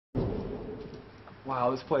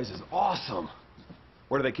Wow, this place is awesome.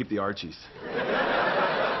 Where do they keep the Archies?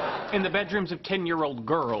 In the bedrooms of 10-year-old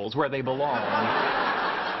girls, where they belong.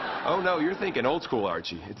 Oh, no, you're thinking old school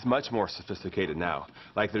Archie. It's much more sophisticated now.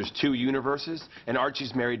 Like there's 2 universes, and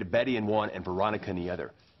Archie's married to Betty in one and Veronica in the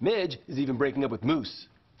other. Midge is even breaking up with Moose.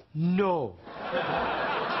 No.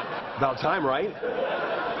 About time, right?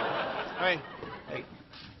 Hey,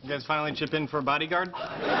 you guys finally chip in for a bodyguard?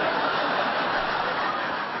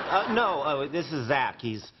 No, this is Zach.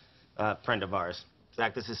 He's a friend of ours.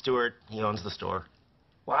 Zach, this is Stuart. He owns the store.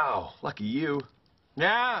 Wow, lucky you.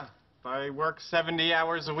 Yeah. I work 70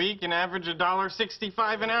 hours a week and average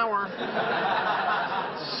 $1.65 an hour.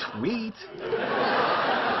 Sweet.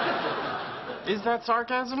 Is that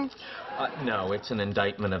sarcasm? No, it's an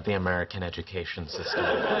indictment of the American education system.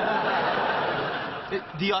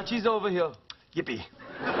 The Archie's over here. Yippee.